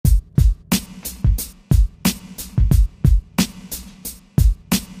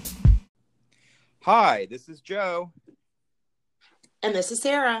Hi, this is Joe. And this is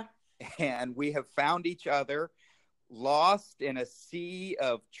Sarah. And we have found each other lost in a sea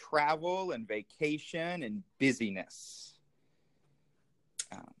of travel and vacation and busyness.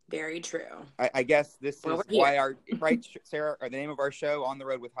 Very true. I guess this Well, is we're here. why right, Sarah, or the name of our show, On the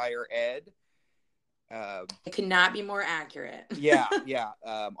Road with Higher Ed. It could not be more accurate. Yeah.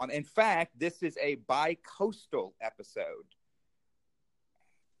 In fact, this is a bi-coastal episode.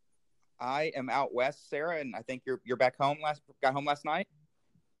 I am out west, Sarah, and I think you're back home. Got home last night?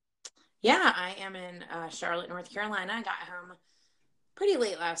 Yeah, I am in Charlotte, North Carolina. I got home pretty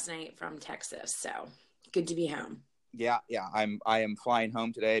late last night from Texas, so good to be home. Yeah. I am flying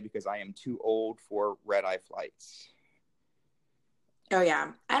home today because I am too old for red-eye flights. Oh,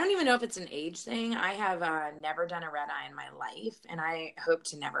 yeah. I don't even know if it's an age thing. I have never done a red eye in my life, and I hope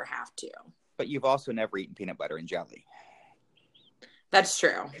to never have to. But you've also never eaten peanut butter and jelly. That's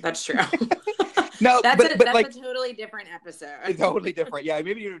true. No, that's a totally different episode. Totally different. Yeah,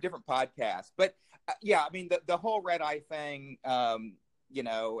 maybe you do a different podcast. But yeah, I mean, the whole red eye thing,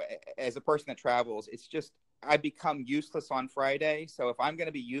 as a person that travels, it's just, I become useless on Friday. So if I'm going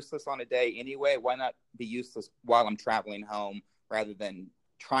to be useless on a day anyway, why not be useless while I'm traveling home rather than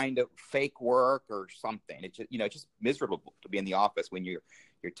trying to fake work or something? It's just, just miserable to be in the office when you're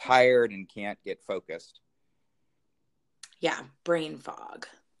tired and can't get focused. Yeah, brain fog.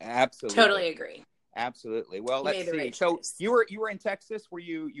 Absolutely. Totally agree. Absolutely. Well, let's see. Right so choice. you were in Texas. Were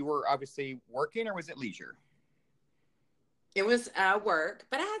you were obviously working, or was it leisure? It was work,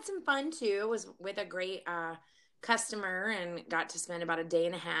 but I had some fun too. It was with a great customer and got to spend about a day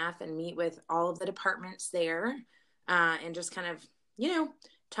and a half and meet with all of the departments there and just kind of,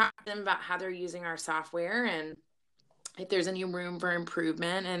 talk to them about how they're using our software and if there's any room for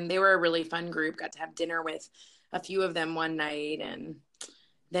improvement. And they were a really fun group. Got to have dinner with a few of them one night, and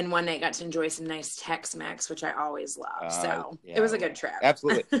then one night got to enjoy some nice Tex-Mex, which I always love. So yeah, it was a good trip.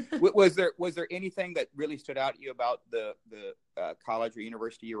 Absolutely. Was there anything that really stood out to you about the college or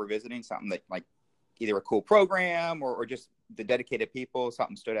university you were visiting? Something that, like, either a cool program or just the dedicated people,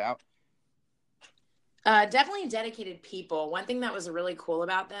 something stood out? Definitely dedicated people. One thing that was really cool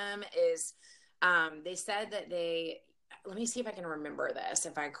about them is they said that let me see if I can remember this,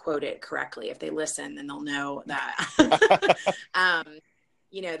 if I quote it correctly. If they listen, then they'll know that.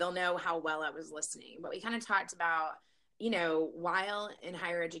 They'll know how well I was listening. But we kind of talked about, while in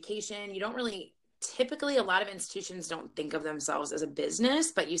higher education, you don't really, typically a lot of institutions don't think of themselves as a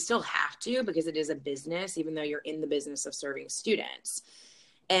business, but you still have to, because it is a business, even though you're in the business of serving students.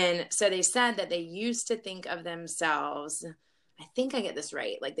 And so they said that they used to think of themselves, I think I get this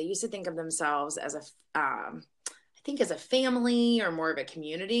right, like they used to think of themselves as as a family or more of a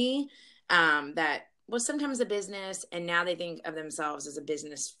community that was sometimes a business, and now they think of themselves as a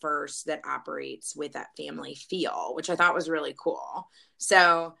business first that operates with that family feel, which I thought was really cool.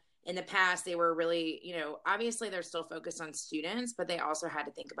 So in the past, they were really, obviously they're still focused on students, but they also had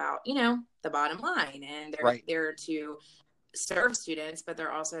to think about, the bottom line, and they're there to serve students, but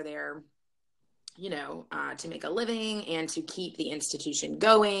they're also there, to make a living and to keep the institution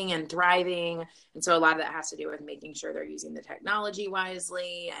going and thriving. And so a lot of that has to do with making sure they're using the technology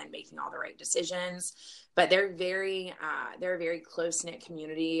wisely and making all the right decisions. But they're a very close-knit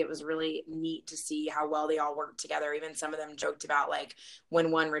community. It was really neat to see how well they all work together. Even some of them joked about, like,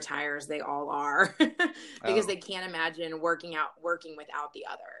 when one retires, they all are because they can't imagine working without the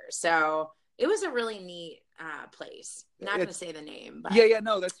other. So it was a really neat place. Not going to say the name, but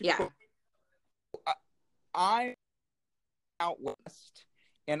no, that's cool. I'm out west,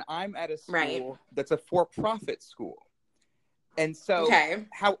 and I'm at a school that's a for-profit school. And so,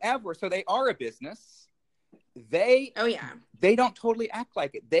 however, so they are a business. They don't totally act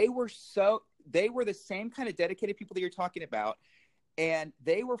like it. They were the same kind of dedicated people that you're talking about, and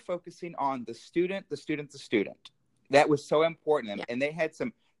they were focusing on the student. That was so important. And they had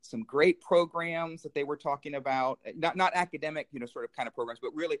some great programs that they were talking about, not academic, sort of kind of programs,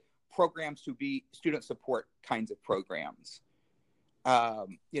 but really programs to be student support kinds of programs. So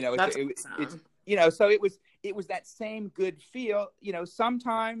it was that same good feel.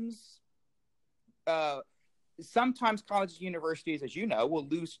 Sometimes colleges and universities, as you know, will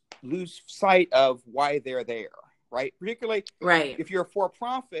lose sight of why they're there, right? Particularly if you're a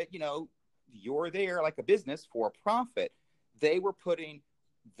for-profit, you're there like a business for profit. They were putting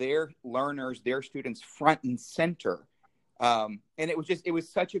their learners, their students front and center. And it was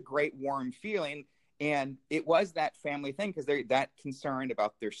such a great warm feeling. And it was that family thing because they're that concerned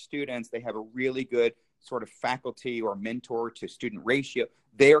about their students. They have a really good sort of faculty or mentor to student ratio.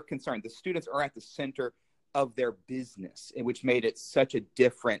 They're concerned. The students are at the center of their business, which made it such a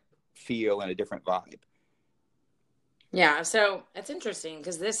different feel and a different vibe. Yeah, so it's interesting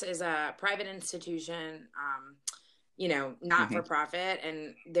because this is a private institution, not for profit,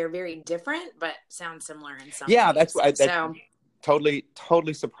 and they're very different, but sound similar in some ways. That's what that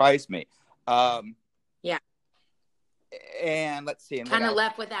totally surprised me. Yeah. And let's see. Kind of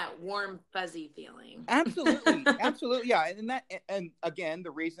left with that warm, fuzzy feeling. Absolutely. Absolutely. Yeah. And again,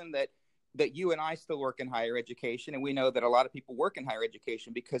 the reason that you and I still work in higher education, and we know that a lot of people work in higher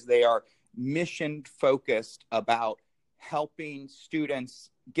education because they are mission focused about helping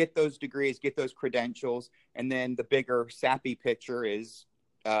students get those degrees, get those credentials. And then the bigger sappy picture is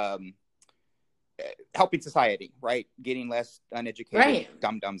helping society, right? Getting less uneducated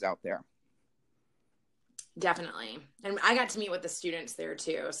dum-dums out there. Definitely. And I got to meet with the students there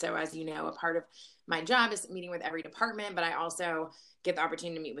too. So as you know, a part of my job is meeting with every department, but I also get the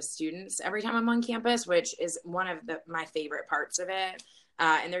opportunity to meet with students every time I'm on campus, which is one of my favorite parts of it.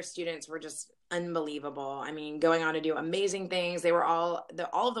 And their students were just unbelievable. I mean, going on to do amazing things. They were all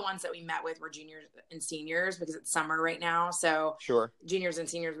of the ones that we met with were juniors and seniors because it's summer right now. So sure, juniors and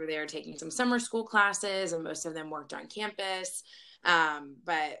seniors were there taking some summer school classes, and most of them worked on campus.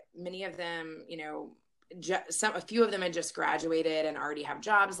 But many of them, a few of them had just graduated and already have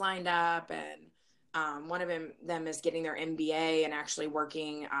jobs lined up. And one of them is getting their MBA and actually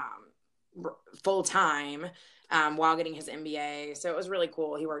working full time while getting his MBA. So it was really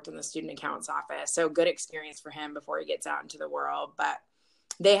cool. He worked in the student accounts office. So good experience for him before he gets out into the world. But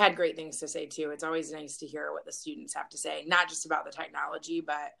they had great things to say too. It's always nice to hear what the students have to say, not just about the technology,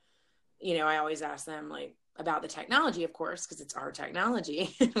 but, I always ask them about the technology, of course, because it's our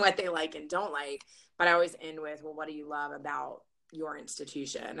technology, what they like and don't like. But I always end with, well, what do you love about your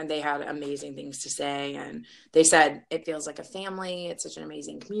institution? And they had amazing things to say. And they said, it feels like a family. It's such an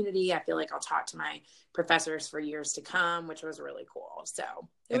amazing community. I feel like I'll talk to my professors for years to come, which was really cool. So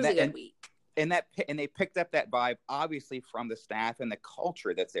it was a good week. And they picked up that vibe, obviously, from the staff and the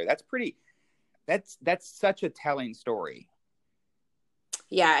culture that's there. That's such a telling story.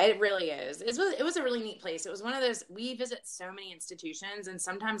 Yeah, it really is. It was a really neat place. It was one of those, we visit so many institutions, and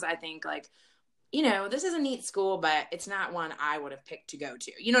sometimes I think this is a neat school, but it's not one I would have picked to go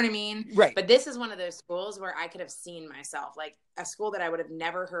to. You know what I mean? Right. But this is one of those schools where I could have seen myself, like a school that I would have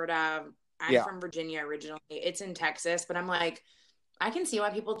never heard of. I'm from Virginia originally. It's in Texas, but I'm like, I can see why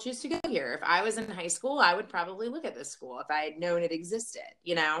people choose to go here. If I was in high school, I would probably look at this school if I had known it existed,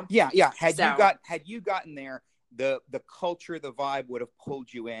 Yeah. Had you gotten there, the culture, the vibe would have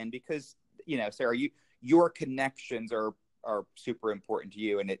pulled you in because, Sarah, your connections are super important to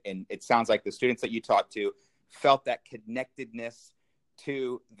you. And it sounds like the students that you talked to felt that connectedness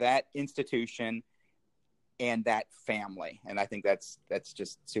to that institution and that family. And I think that's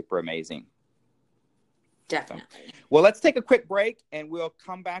just super amazing. Definitely. Well, let's take a quick break and we'll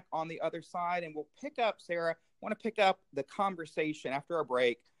come back on the other side and we'll pick up, Sarah, I want to pick up the conversation after our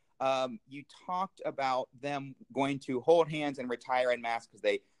break. You talked about them going to hold hands and retire en masse because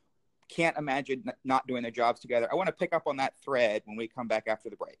they can't imagine not doing their jobs together. I want to pick up on that thread when we come back after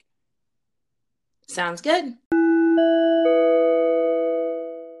the break. Sounds good.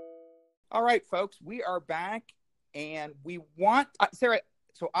 All right, folks, we are back and we want, Sarah,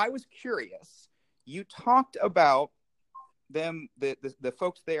 so I was curious. You talked about them, the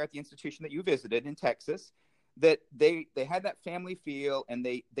folks there at the institution that you visited in Texas, that they had that family feel and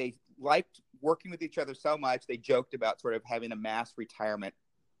they liked working with each other so much. They joked about sort of having a mass retirement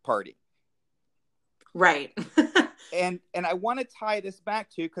party. Right. and I want to tie this back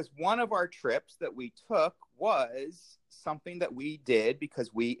to, because one of our trips that we took was something that we did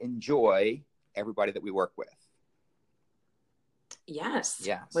because we enjoy everybody that we work with. Yes.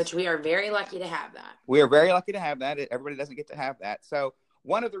 Which we are very lucky to have that. We are very lucky to have that. Everybody doesn't get to have that. So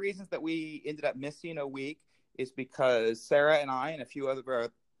one of the reasons that we ended up missing a week is because Sarah and I and a few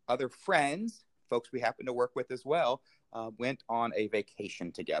other friends, folks we happen to work with as well, went on a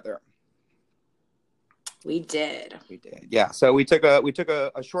vacation together. We did. Yeah. So we took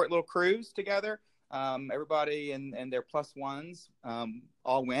a short little cruise together. Everybody and their plus ones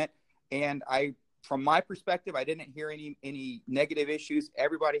all went. And from my perspective, I didn't hear any negative issues.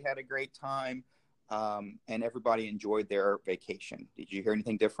 Everybody had a great time, and everybody enjoyed their vacation. Did you hear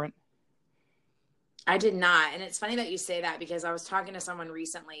anything different? I did not. And it's funny that you say that because I was talking to someone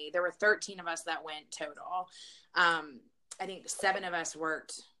recently. There were 13 of us that went total. I think 7 of us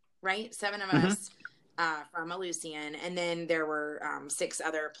worked, right? 7 of us from Eleusian, and then there were 6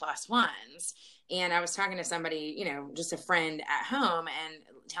 other plus ones. And I was talking to somebody, you know, just a friend at home, and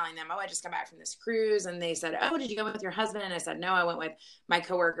telling them, oh, I just got back from this cruise. And they said, oh, did you go with your husband? And I said, no, I went with my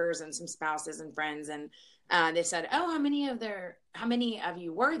coworkers and some spouses and friends. And they said, oh, how many of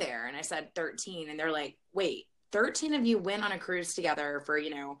you were there? And I said 13. And they're like, wait, 13 of you went on a cruise together for,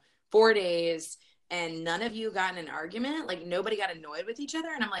 4 days, and none of you got in an argument? Like, nobody got annoyed with each other?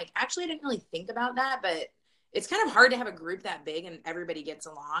 And I'm like, actually, I didn't really think about that, but it's kind of hard to have a group that big and everybody gets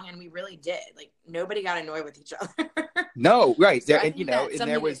along. And we really did. Like, nobody got annoyed with each other. No, right. So and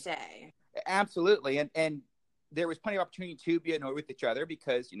there was to say. Absolutely. And there was plenty of opportunity to be annoyed with each other,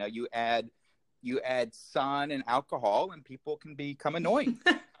 because, you add sun and alcohol and people can become annoying.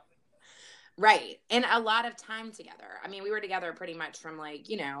 Right. And a lot of time together. I mean, we were together pretty much from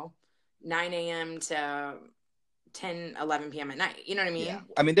 9 a.m. to 10, 11 p.m. at night. You know what I mean? Yeah.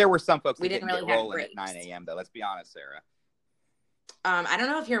 I mean, there were some folks we that didn't really get rolling breaks. at 9 a.m. though. Let's be honest, Sarah. I don't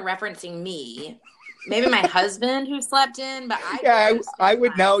know if you're referencing me. Maybe my husband who slept in, but I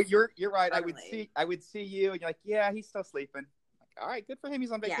would know. You're right. Totally. I would see you and you're like, yeah, he's still sleeping. Like, all right, good for him.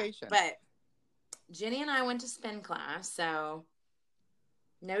 He's on vacation. Yeah, but Jenny and I went to spin class, so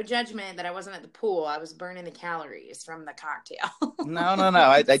no judgment that I wasn't at the pool. I was burning the calories from the cocktail. No.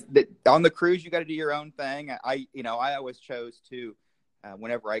 On the cruise, you got to do your own thing. I always chose to,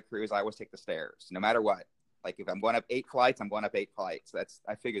 whenever I cruise, I always take the stairs, no matter what. Like, if I'm going up 8 flights, I'm going up 8 flights.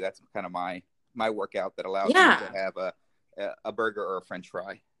 I figure that's kind of my workout that allows me to have a burger or a French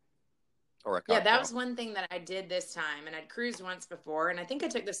fry or a cocktail. Yeah, that was one thing that I did this time. And I'd cruised once before, and I think I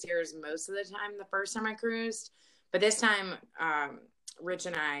took the stairs most of the time the first time I cruised. But this time, Rich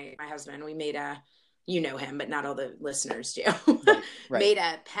and I, my husband, we made him, but not all the listeners do, right. Made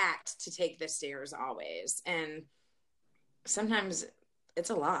a pact to take the stairs always. And sometimes it's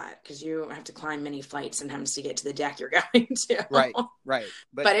a lot because you have to climb many flights sometimes to get to the deck you're going to. Right.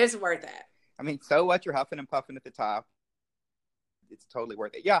 But it's worth it. I mean, so what? You're huffing and puffing at the top. It's totally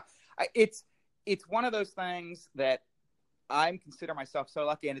worth it. Yeah. It's one of those things that I consider myself so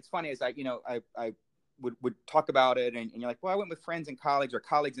lucky. And it's funny, as I would talk about it, and you're like, well, I went with friends and colleagues, or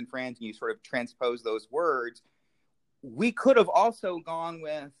colleagues and friends, and you sort of transpose those words. We could have also gone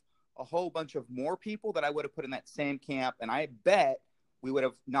with a whole bunch of more people that I would have put in that same camp, and I bet we would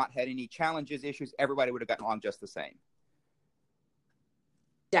have not had any challenges, issues. Everybody would have gotten along just the same.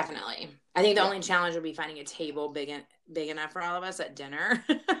 Definitely. I think the only challenge would be finding a table big enough for all of us at dinner.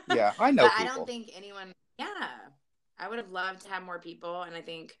 Yeah, I know. But I don't think anyone. Yeah, I would have loved to have more people, and I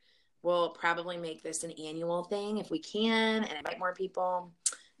think we'll probably make this an annual thing if we can, and invite more people.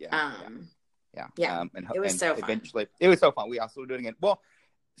 Yeah. It was so fun. Eventually, it was so fun. We also doing it. Well,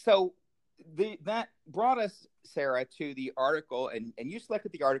 so that brought us, Sarah, to the article, and you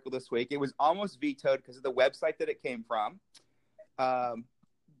selected the article this week. It was almost vetoed because of the website that it came from.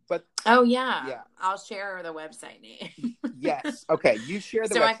 But I'll share the website name. Yes. Okay. You share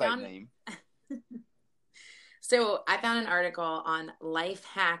the website name. So I found an article on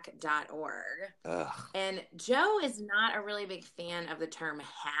lifehack.org. Ugh. And Joe is not a really big fan of the term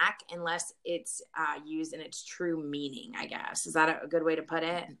hack unless it's used in its true meaning, I guess. Is that a good way to put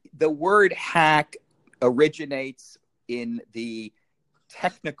it? The word hack originates in the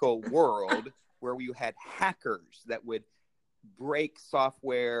technical world where you had hackers that would break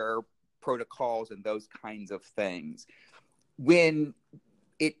software protocols and those kinds of things. When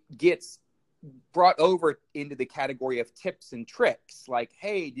it gets brought over into the category of tips and tricks, like,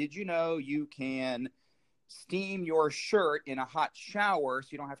 hey, did you know you can steam your shirt in a hot shower so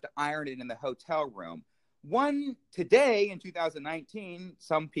you don't have to iron it in the hotel room? Today in 2019,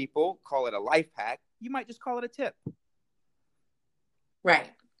 some people call it a life hack. You might just call it a tip. Right.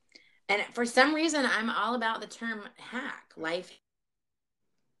 And for some reason, I'm all about the term hack, life,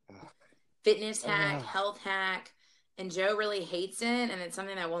 fitness hack, health hack. And Joe really hates it, and it's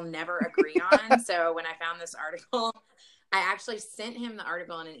something that we'll never agree on. So when I found this article, I actually sent him the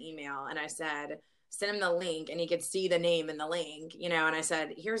article in an email, and I said, send him the link, and he could see the name in the link, and I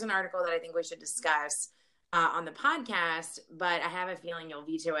said, here's an article that I think we should discuss on the podcast, but I have a feeling you'll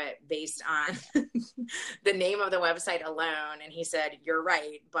veto it based on the name of the website alone. And he said, you're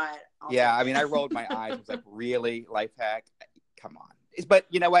right, but I rolled my eyes. I was like, really? Life hack? Come on. But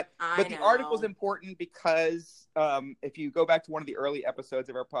you know what? The article is important because if you go back to one of the early episodes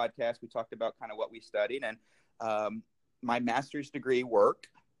of our podcast, we talked about kind of what we studied, and my master's degree work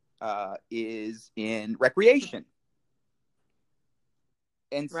is in recreation.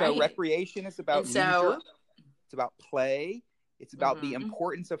 And so recreation is about leisure. It's about play. It's about the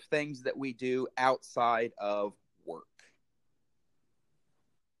importance of things that we do outside of work.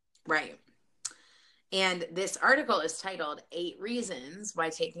 Right. And this article is titled 8 Reasons Why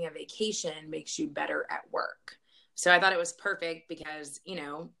Taking a Vacation Makes You Better at Work. So I thought it was perfect because, you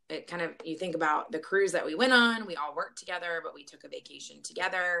know, it kind of, you think about the cruise that we went on, we all worked together, but we took a vacation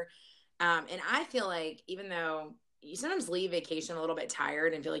together. And I feel like even though you sometimes leave vacation a little bit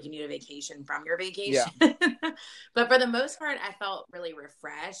tired and feel like you need a vacation from your vacation, but for the most part, I felt really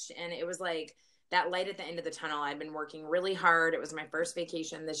refreshed. And it was like that light at the end of the tunnel. I'd been working really hard. It was my first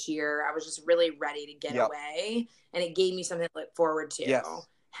vacation this year. I was just really ready to get away, and it gave me something to look forward to.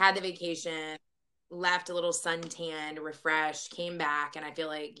 Had the vacation, left a little suntanned, refreshed, came back. And I feel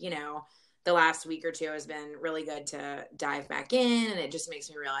like, you know, the last week or two has been really good to dive back in. And it just makes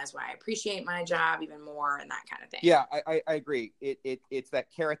me realize why I appreciate my job even more and that kind of thing. Yeah, I agree. It's that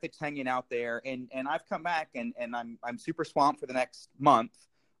carrot that's hanging out there. And I've come back and I'm super swamped for the next month.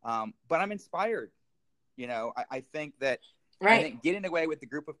 But I'm inspired. You know, I think that I think getting away with the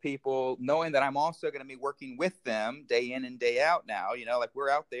group of people, knowing that I'm also going to be working with them day in and day out now, you know, like we're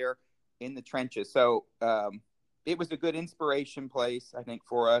out there in the trenches. So it was a good inspiration place, I think,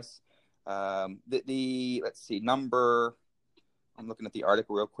 for us. Let's see, I'm looking at the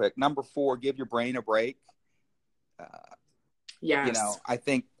article real quick. Number 4, give your brain a break. Yes. You know, I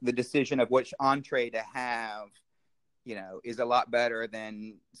think the decision of which entree to have, you know, is a lot better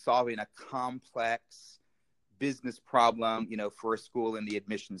than solving a complex business problem, you know, for a school in the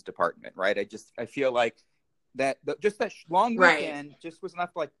admissions department, right? I feel like that just that long weekend just was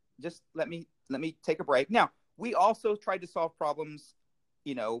enough. Like, just let me take a break. Now, we also tried to solve problems,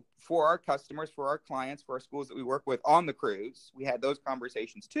 you know, for our customers, for our clients, for our schools that we work with on the cruise. We had those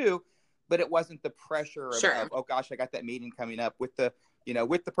conversations too, but it wasn't the pressure of, oh gosh, I got that meeting coming up with the, you know,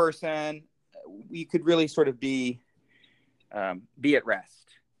 with the person. We could really sort of be at rest.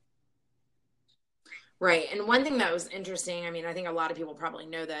 Right. And one thing that was interesting, I mean, I think a lot of people probably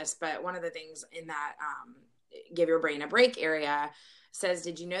know this, but one of the things in that give your brain a break area says,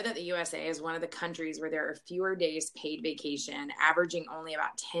 did you know that the USA is one of the countries where there are fewer days paid vacation, averaging only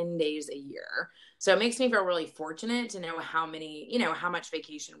about 10 days a year? So it makes me feel really fortunate to know how many, you know, how much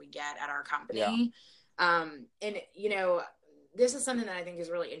vacation we get at our company. And, you know, this is something that I think is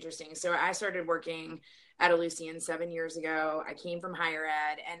really interesting. So I started working at Ellucian 7 years ago. I came from higher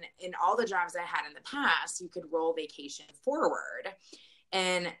ed, and in all the jobs I had in the past, you could roll vacation forward.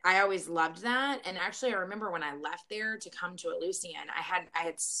 And I always loved that. And actually, I remember when I left there to come to Ellucian, I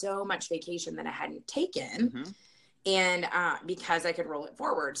had so much vacation that I hadn't taken, and because I could roll it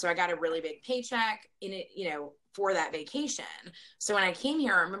forward. So I got a really big paycheck in it, you know, for that vacation. So when I came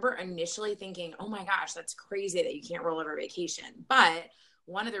here, I remember initially thinking, oh my gosh, that's crazy that you can't roll over vacation. But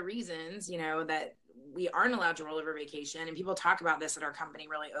one of the reasons, you know, that we aren't allowed to roll over vacation, and people talk about this at our company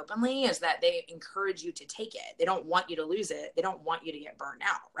really openly, is that they encourage you to take it. They don't want you to lose it. They don't want you to get burned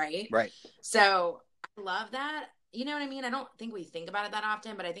out. Right. So I love that. You know what I mean? I don't think we think about it that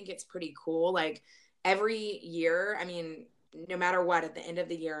often, but I think it's pretty cool. Like every year, I mean, no matter what, at the end of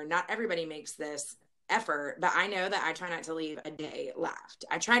the year, not everybody makes this effort, but I know that I try not to leave a day left.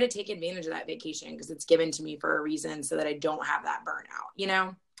 I try to take advantage of that vacation because it's given to me for a reason, so that I don't have that burnout, you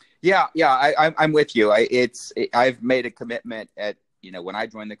know? Yeah. I'm with you. I've made a commitment when I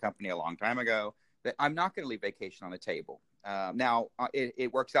joined the company a long time ago that I'm not going to leave vacation on the table. Now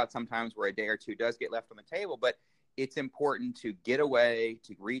it works out sometimes where a day or two does get left on the table, but it's important to get away,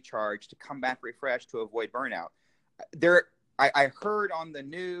 to recharge, to come back refreshed, to avoid burnout. I heard on the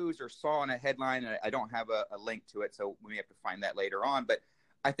news or saw on a headline, and I don't have a link to it, so we have to find that later on. But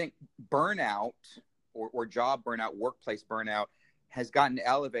I think burnout or job burnout, workplace burnout, has gotten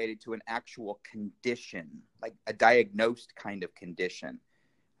elevated to an actual condition, like a diagnosed kind of condition.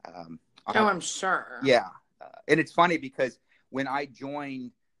 I'm sure. Yeah. And it's funny because when I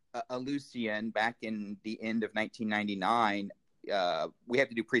joined Ellucian back in the end of 1999, we had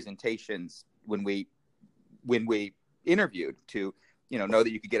to do presentations when we interviewed to, know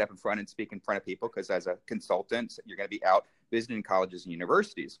that you could get up in front and speak in front of people, because as a consultant, you're going to be out visiting colleges and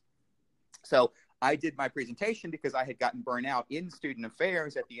universities. So I did my presentation because I had gotten burnout in student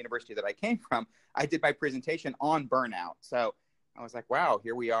affairs at the university that I came from. I did my presentation on burnout. So I was like, wow,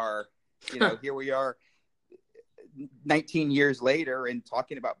 here we are, here we are 19 years later and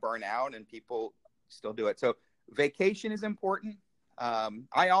talking about burnout, and people still do it. So vacation is important.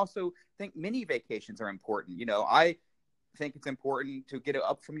 I also think mini vacations are important. I think it's important to get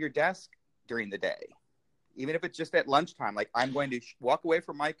up from your desk during the day, even if it's just at lunchtime. Like, I'm going to walk away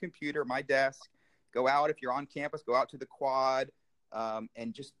from my computer, my desk, go out. If you're on campus, go out to the quad,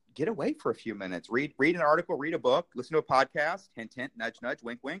 and just get away for a few minutes. Read an article, read a book, listen to a podcast, hint, hint, nudge, nudge,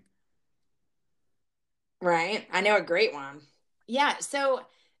 wink, wink. Right. I know a great one. Yeah. So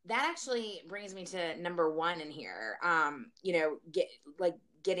that actually brings me to number one in here.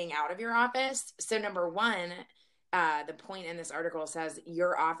 Getting out of your office. So number one, the point in this article says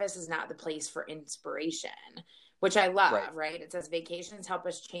your office is not the place for inspiration, which I love, right? It says vacations help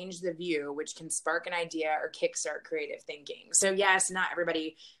us change the view, which can spark an idea or kickstart creative thinking. So yes, not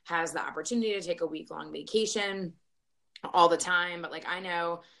everybody has the opportunity to take a week-long vacation all the time, but like I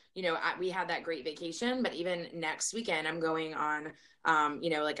know, we had that great vacation, but even next weekend I'm going on, I'm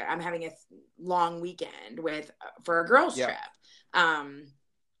having a long weekend for a girls trip.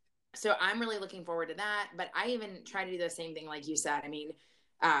 So I'm really looking forward to that, but I even try to do the same thing. Like you said, I mean,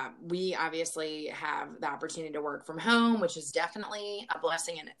 we obviously have the opportunity to work from home, which is definitely a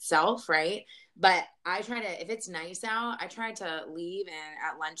blessing in itself. Right. But I try to, if it's nice out, I try to leave, and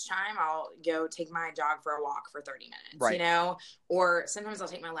at lunchtime, I'll go take my dog for a walk for 30 minutes, or sometimes I'll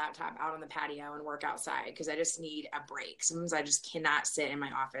take my laptop out on the patio and work outside because I just need a break. Sometimes I just cannot sit in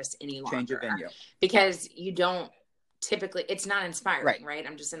my office any longer. Change of venue. Because you don't, typically it's not inspiring, right?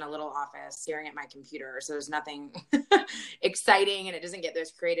 I'm just in a little office staring at my computer. So there's nothing exciting, and it doesn't get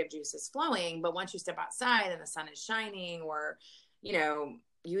those creative juices flowing. But once you step outside and the sun is shining, or,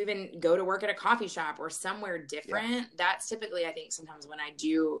 you even go to work at a coffee shop or somewhere different, that's typically, I think, sometimes when I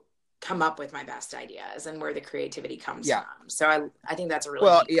do come up with my best ideas and where the creativity comes from. So I think that's a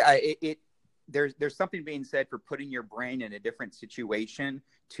really there's something being said for putting your brain in a different situation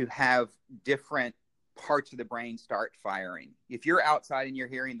to have different parts of the brain start firing. If you're outside and you're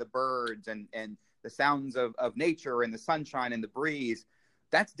hearing the birds and the sounds of nature and the sunshine and the breeze,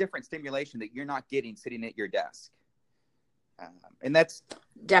 that's different stimulation that you're not getting sitting at your desk. And that's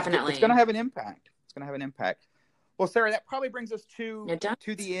definitely, it's going to have an impact. Well, Sarah, that probably brings us to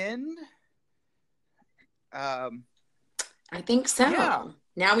the end. I think so. Yeah.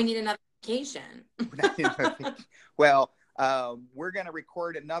 Now we need another vacation. Well, we're going to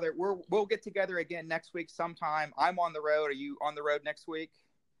record another. We'll get together again next week sometime. I'm on the road. Are you on the road next week?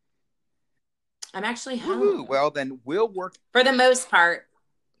 I'm actually home. Woo-hoo. Well, then we'll work for the most part.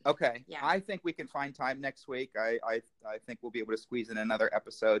 Okay. Yeah. I think we can find time next week. I think we'll be able to squeeze in another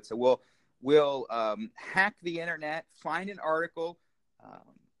episode. So we'll hack the internet, find an article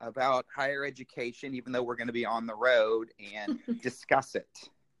about higher education, even though we're going to be on the road, and discuss it.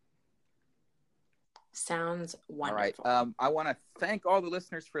 Sounds wonderful. All right. I want to thank all the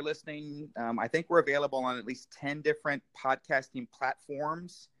listeners for listening. I think we're available on at least 10 different podcasting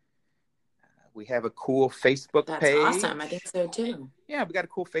platforms. We have a cool Facebook page. That's awesome. I think so too. Yeah, we got a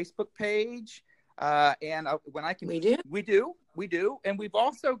cool Facebook page. We do. And we've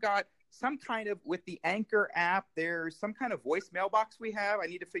also got some kind of, with the Anchor app, there's some kind of voice mailbox we have. I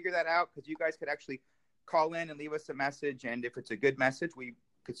need to figure that out because you guys could actually call in and leave us a message. And if it's a good message, we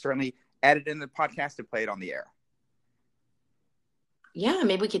could certainly add it in the podcast and play it on the air. Yeah,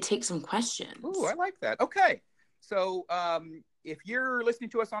 maybe we could take some questions. Ooh, I like that. Okay. So if you're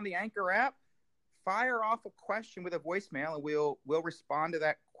listening to us on the Anchor app, fire off a question with a voicemail, and we'll respond to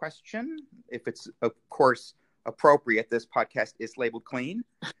that question if it's, of course, appropriate. This podcast is labeled clean.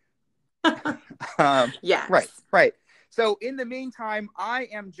 Yeah. Right. So in the meantime, I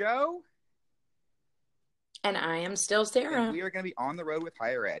am Joe. And I am still Sarah. And we are going to be on the road with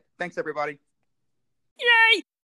higher ed. Thanks, everybody. Yay!